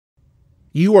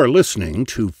You are listening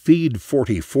to Feed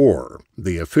 44,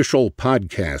 the official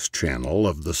podcast channel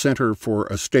of the Center for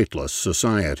a Stateless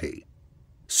Society.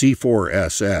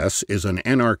 C4SS is an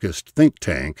anarchist think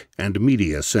tank and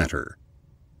media center.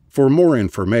 For more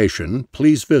information,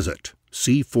 please visit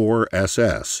c4ss.org.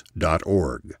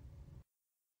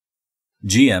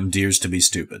 GM Deere's to be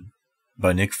Stupid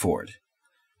by Nick Ford.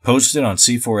 Posted on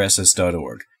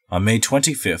c4ss.org on May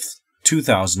 25th,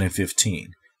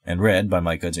 2015, and read by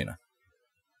Mike Godzina.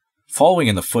 Following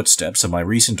in the footsteps of my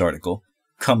recent article,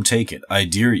 Come Take It, I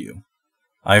Deere You,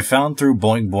 I found through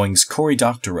Boing Boing's Cory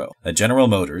Doctorow that General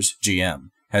Motors, GM,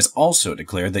 has also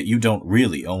declared that you don't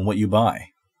really own what you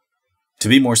buy. To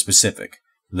be more specific,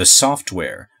 the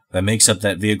software that makes up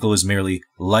that vehicle is merely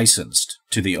licensed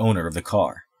to the owner of the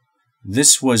car.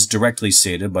 This was directly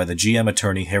stated by the GM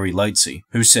attorney Harry Lightsey,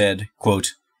 who said,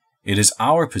 quote, "It is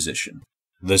our position.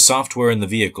 The software in the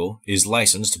vehicle is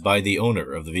licensed by the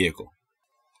owner of the vehicle."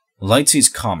 Lightsey's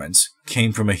comments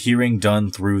came from a hearing done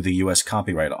through the U.S.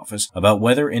 Copyright Office about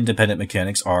whether independent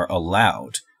mechanics are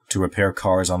allowed to repair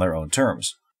cars on their own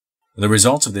terms. The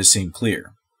results of this seem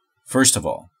clear. First of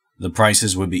all, the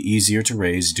prices would be easier to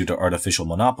raise due to artificial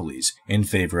monopolies in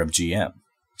favor of GM.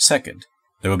 Second,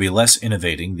 there would be less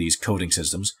innovating these coding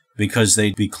systems because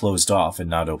they'd be closed off and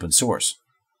not open source.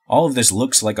 All of this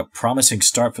looks like a promising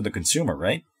start for the consumer,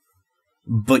 right?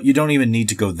 But you don't even need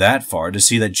to go that far to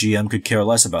see that GM could care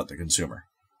less about the consumer.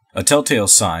 A telltale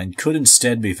sign could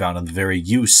instead be found in the very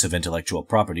use of intellectual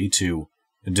property to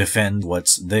defend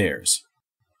what's theirs.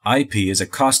 IP is a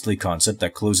costly concept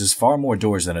that closes far more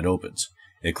doors than it opens.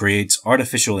 It creates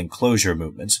artificial enclosure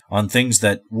movements on things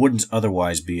that wouldn't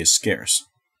otherwise be as scarce.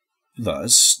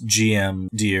 Thus, GM,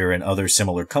 Deere, and other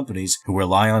similar companies who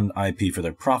rely on IP for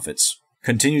their profits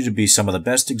continue to be some of the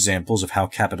best examples of how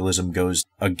capitalism goes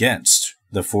against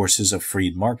the forces of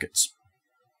freed markets.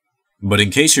 But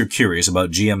in case you're curious about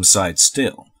GM's side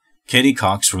still, Katie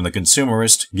Cox from The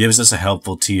Consumerist gives us a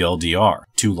helpful TLDR,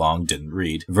 too long didn't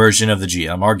read, version of the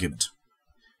GM argument.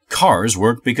 Cars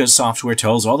work because software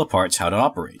tells all the parts how to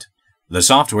operate. The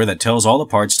software that tells all the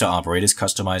parts to operate is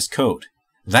customized code.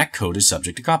 That code is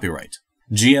subject to copyright.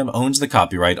 GM owns the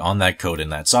copyright on that code in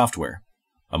that software.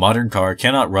 A modern car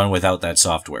cannot run without that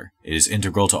software. It is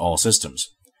integral to all systems.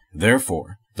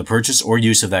 Therefore, the purchase or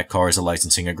use of that car is a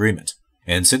licensing agreement.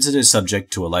 And since it is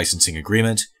subject to a licensing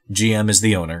agreement, GM is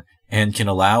the owner and can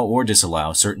allow or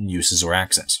disallow certain uses or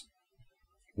access.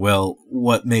 Well,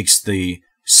 what makes the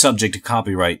subject to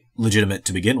copyright legitimate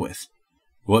to begin with?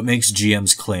 What makes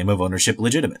GM's claim of ownership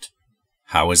legitimate?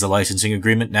 How is the licensing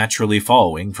agreement naturally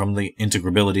following from the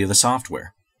integrability of the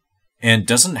software? And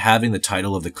doesn't having the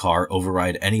title of the car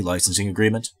override any licensing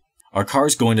agreement? Are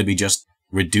cars going to be just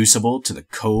reducible to the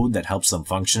code that helps them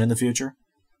function in the future?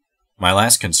 My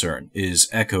last concern is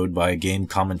echoed by game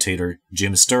commentator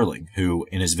Jim Sterling, who,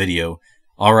 in his video,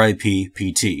 RIP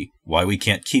PT, Why We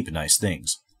Can't Keep Nice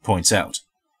Things, points out.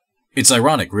 It's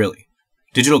ironic, really.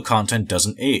 Digital content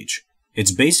doesn't age.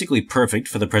 It's basically perfect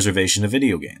for the preservation of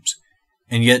video games.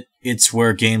 And yet, it's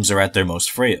where games are at their most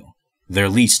frail, their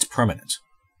least permanent.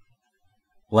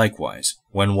 Likewise,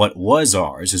 when what was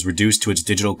ours is reduced to its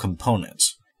digital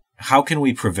components, how can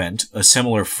we prevent a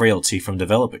similar frailty from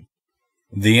developing?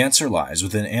 The answer lies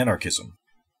within anarchism,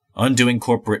 undoing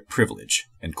corporate privilege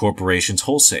and corporations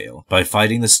wholesale by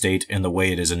fighting the state in the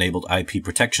way it has enabled IP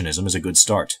protectionism is a good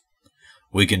start.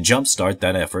 We can jumpstart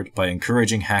that effort by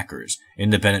encouraging hackers,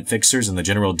 independent fixers, and the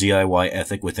general DIY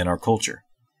ethic within our culture.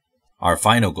 Our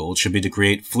final goal should be to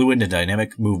create fluid and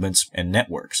dynamic movements and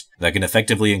networks that can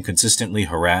effectively and consistently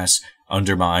harass,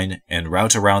 undermine, and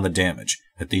route around the damage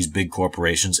that these big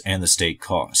corporations and the state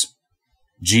cause.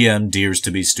 GM dares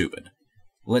to be stupid.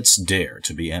 Let's dare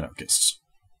to be anarchists.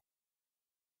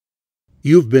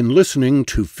 You've been listening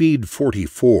to Feed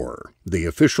 44, the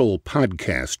official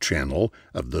podcast channel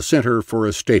of the Center for a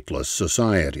Stateless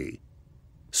Society.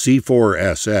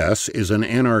 C4SS is an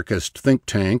anarchist think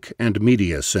tank and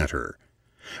media center.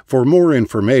 For more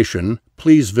information,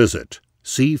 please visit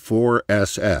c4ss.org.